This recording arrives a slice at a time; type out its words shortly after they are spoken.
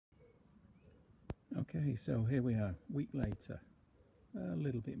Okay, so here we are, week later, a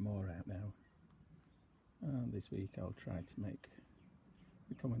little bit more out now. And this week I'll try to make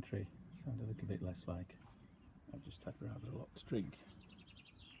the commentary sound a little bit less like I've just had rather a lot to drink.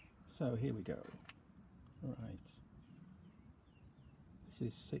 So here we go. Right, this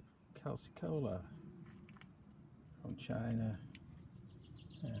is Calcicola from China,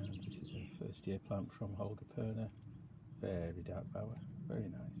 and this is a first year plant from Holger Perner. Very dark flower, very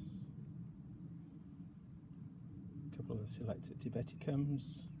nice. A couple of the selected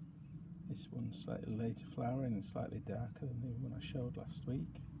Tibeticums. This one's slightly later flowering and slightly darker than the one I showed last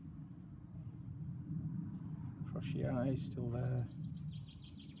week. Frosty eye still there.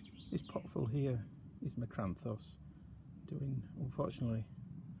 This potful here is Macranthos, doing unfortunately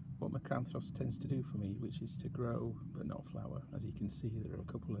what Macranthos tends to do for me, which is to grow but not flower. As you can see, there are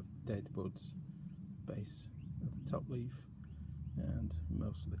a couple of dead buds base of the top leaf, and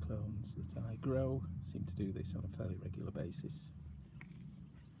most of the clones that I grow seem to do this on a fairly regular basis.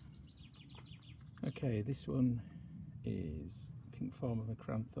 Okay, this one is pink form of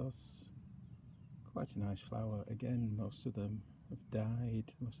Macranthos. Quite a nice flower. Again, most of them have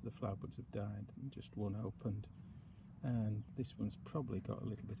died, most of the flower buds have died, and just one opened. And this one's probably got a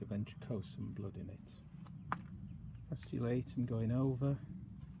little bit of ventricosum blood in it. Fasciculatum going over.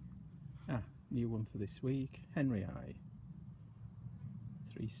 New one for this week, Henry Eye.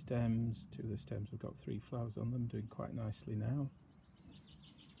 3 stems, 2 of the stems have got 3 flowers on them, doing quite nicely now.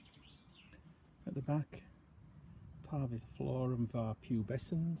 At the back, Parviflorum var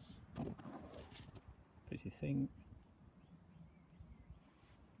pubescens, pretty thing.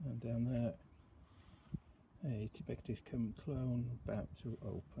 And down there, a Tibeticum clone about to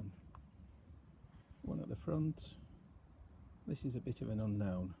open. One at the front. This is a bit of an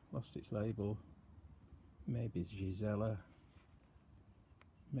unknown, lost its label. Maybe it's Gisela,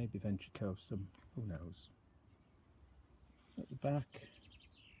 maybe ventricosum, who knows. At the back,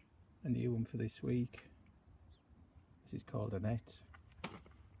 a new one for this week. This is called Annette,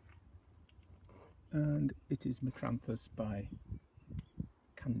 and it is Macranthus by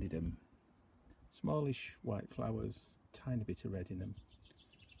Candidum. Smallish white flowers, tiny bit of red in them,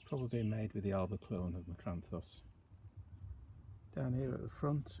 probably made with the Alba clone of Macranthos. Down here at the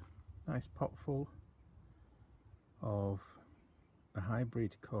front, nice potful of a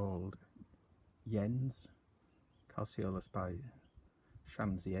hybrid called Jens, Calceolus by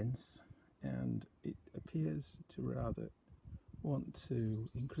Shanziense, and it appears to rather want to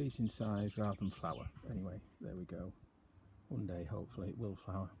increase in size rather than flower. Anyway, there we go. One day hopefully it will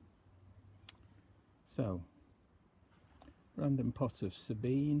flower. So, random pot of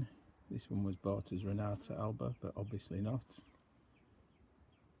Sabine. This one was bought as Renata Alba, but obviously not.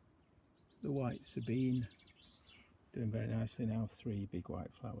 The white Sabine, doing very nicely now, 3 big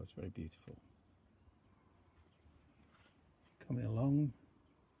white flowers, very beautiful. Coming along,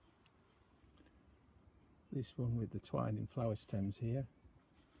 this one with the twining flower stems here.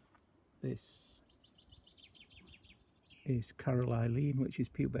 This is Carol Eileen, which is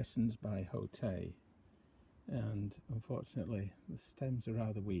pubescens by Hote, and unfortunately the stems are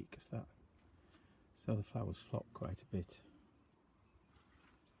rather weak, so the flowers flop quite a bit.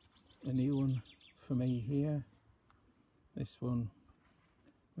 A new one for me here. This one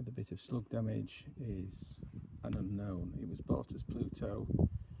with a bit of slug damage is an unknown. It was bought as Pluto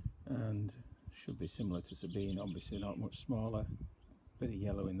and should be similar to Sabine, obviously not much smaller. Bit of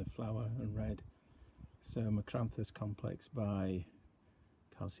yellow in the flower and red. So Macranthus complex by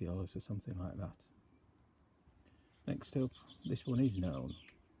Calceolus or something like that. Next up, this one is known,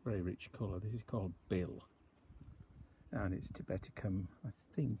 very rich colour. This is called Bill, and it's Tibeticum, I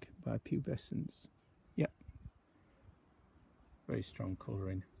think, by pubescens. Yep, very strong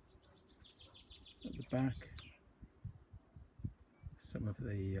colouring. At the back, some of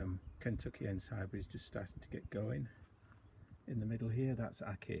the Kentuckiense hybrids just starting to get going. In the middle here, that's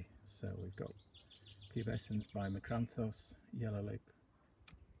Aki. So we've got pubescens by Macranthos, yellow lip,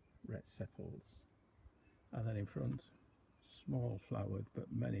 red sepals. And then in front, small flowered, but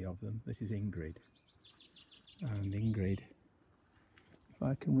many of them. This is Ingrid. And Ingrid, if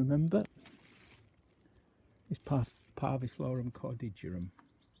I can remember, is Parviflorum cordigerum.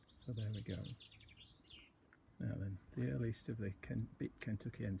 So there we go. Now then, the earliest of the big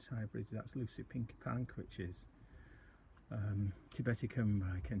Kentuckiense hybrids, that's Lucy Pinky Pank, which is Tibeticum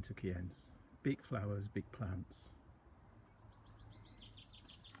by Kentuckiense. Big flowers, big plants.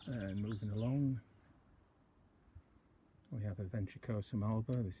 And moving along, we have a Ventricosum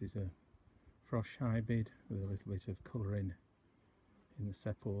alba. This is a frosh hybrid with a little bit of colouring in the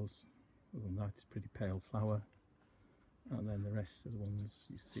sepals. Other than that, it's pretty pale flower. And then the rest of the ones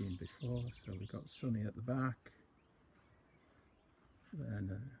you've seen before. So we've got Sunny at the back,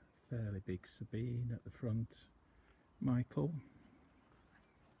 then a fairly big Sabine at the front, Michael,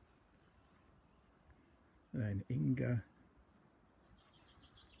 then Inga,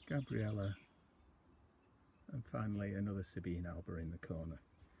 Gabriella, and finally another Sabine Alba in the corner.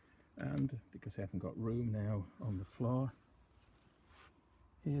 And because I haven't got room now on the floor,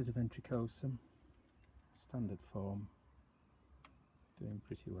 here's a ventricosum, standard form, doing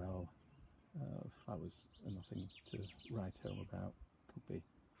pretty well. Flowers are nothing to write home about, could be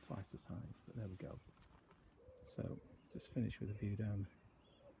twice the size, but there we go. So just finish with a view down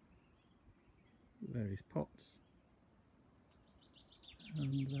the various pots,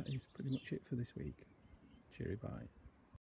 and that is pretty much it for this week. Cheery bye.